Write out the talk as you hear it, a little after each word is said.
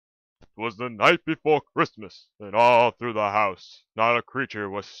'Twas the night before Christmas, and all through the house not a creature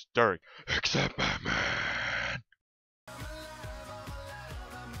was stirring except Batman.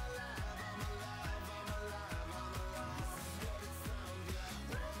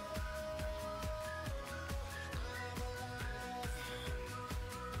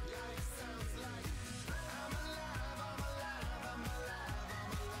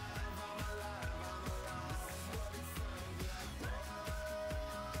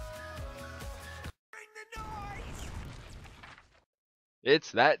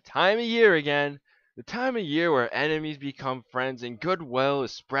 It's that time of year again. The time of year where enemies become friends and goodwill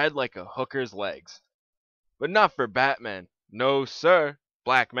is spread like a hooker's legs. But not for Batman. No, sir.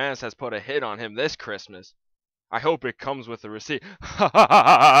 Black Mass has put a hit on him this Christmas. I hope it comes with a receipt. Oh,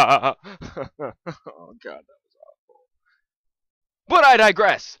 God, that was awful. But I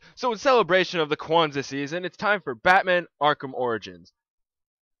digress. So in celebration of the Kwanzaa season, it's time for Batman Arkham Origins.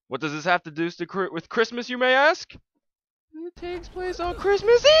 What does this have to do with Christmas, you may ask? It takes place on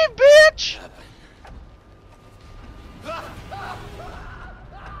Christmas Eve, bitch!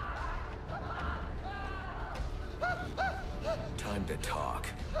 Time to talk.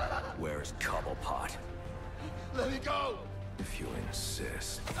 Where's Cobblepot? Let me go! If you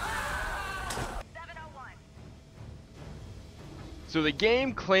insist. 701. So the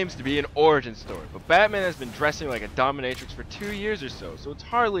game claims to be an origin story, but Batman has been dressing like a dominatrix for 2 years or so it's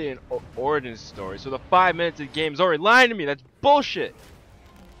hardly an origin story. So the 5 minutes of the game's already lying to me. That's bullshit.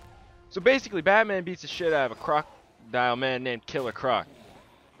 So basically, Batman beats the shit out of a crocodile man named Killer Croc.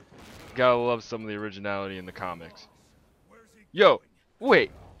 Gotta love some of the originality in the comics. Yo,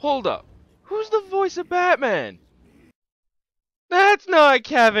 wait, hold up. Who's the voice of Batman? That's not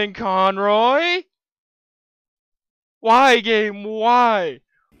Kevin Conroy! Why, game? Why?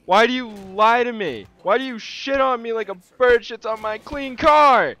 Why do you lie to me? Why do you shit on me like a bird shits on my clean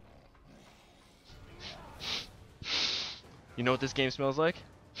car? You know what this game smells like?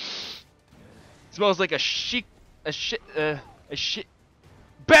 It smells like a shit,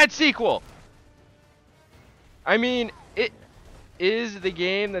 bad sequel! I mean, it is the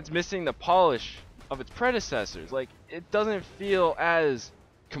game that's missing the polish of its predecessors. Like, it doesn't feel as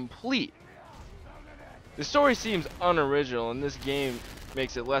complete. The story seems unoriginal, and this game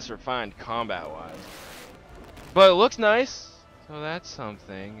makes it less refined combat-wise. But it looks nice, so that's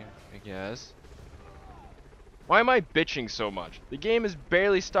something, I guess. Why am I bitching so much? The game has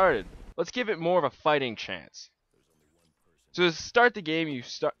barely started. Let's give it more of a fighting chance. So to start the game,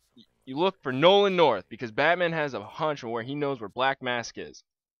 you look for Nolan North, because Batman has a hunch on where he knows where Black Mask is.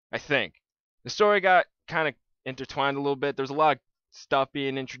 I think. The story got kind of intertwined a little bit. There's a lot of stuff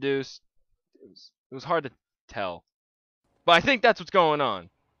being introduced. It was hard to tell. But I think that's what's going on.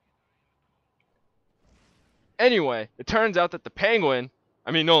 Anyway, it turns out that the Penguin,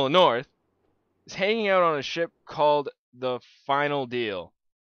 Nolan North, is hanging out on a ship called the Final Deal.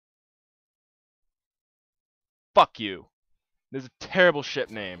 Fuck you. This is a terrible ship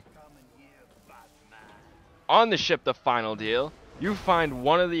name. On the ship The Final Deal, you find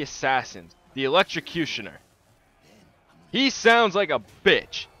one of the assassins, the Electrocutioner. He sounds like a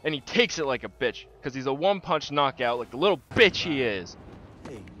bitch, and he takes it like a bitch, because he's a one-punch knockout like the little bitch he is.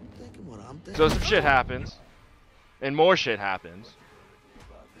 So some shit happens, and more shit happens.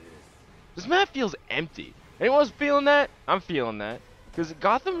 This map feels empty. Anyone else feeling that? I'm feeling that. Because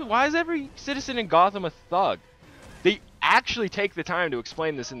Gotham, why is every citizen in Gotham a thug? They actually take the time to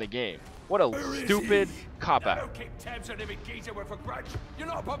explain this in the game. What a stupid cop-out.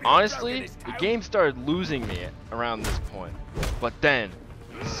 Honestly, the game started losing me around this point. But then,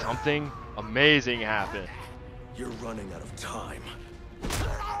 something amazing happened. You're running out of time.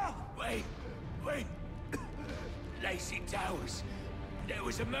 Wait. Lacey Towers. There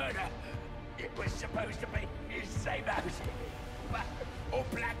was a murder. It was supposed to be his same house. But,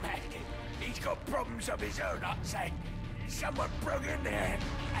 Black Mask, he's got problems of his own, I'd say. Someone broke in there.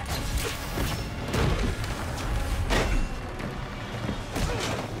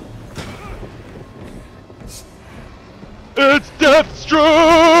 It's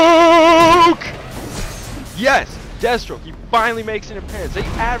Deathstroke! Yes, Deathstroke. He finally makes an appearance. They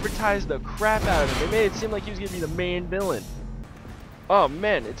advertised the crap out of him. They made it seem like he was gonna be the main villain. Oh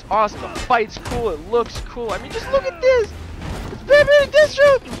man, it's awesome. The fight's cool. It looks cool. Just look at this. It's Batman and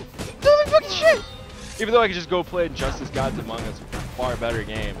Deathstroke. Doing fucking shit. Even though I could just go play Justice Gods Among Us, a far better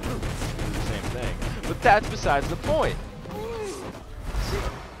game, and do the same thing. But that's besides the point.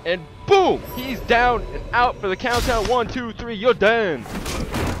 And boom! He's down and out for the countdown. 1, 2, 3, you're done.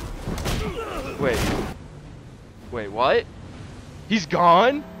 Wait, what? He's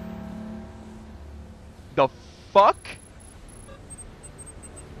gone? The fuck?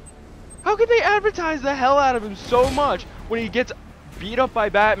 How could they advertise the hell out of him so much when he gets beat up by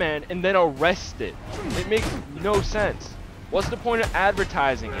Batman and then arrested? It makes no sense. What's the point of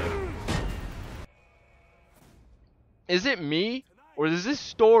advertising him? Is it me, or does this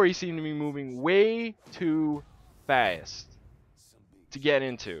story seem to be moving way too fast to get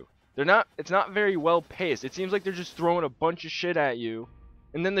into? It's not very well paced. It seems like they're just throwing a bunch of shit at you,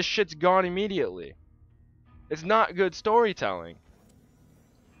 and then the shit's gone immediately. It's not good storytelling.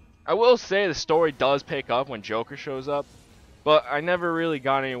 I will say the story does pick up when Joker shows up, but I never really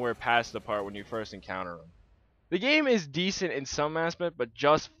got anywhere past the part when you first encounter him. The game is decent in some aspect, but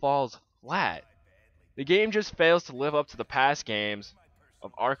just falls flat. The game just fails to live up to the past games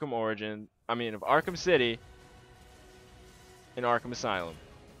of Arkham City and Arkham Asylum.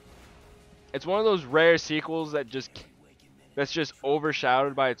 It's one of those rare sequels that's just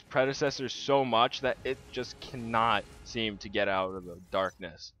overshadowed by its predecessors so much that it just cannot seem to get out of the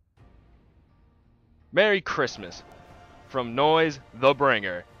darkness. Merry Christmas from Noise the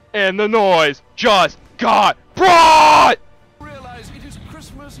Bringer. And the noise just got brought! Realize it is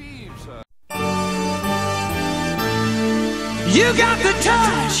Christmas Eve, sir. You got the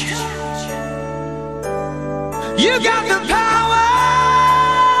touch. You got the power.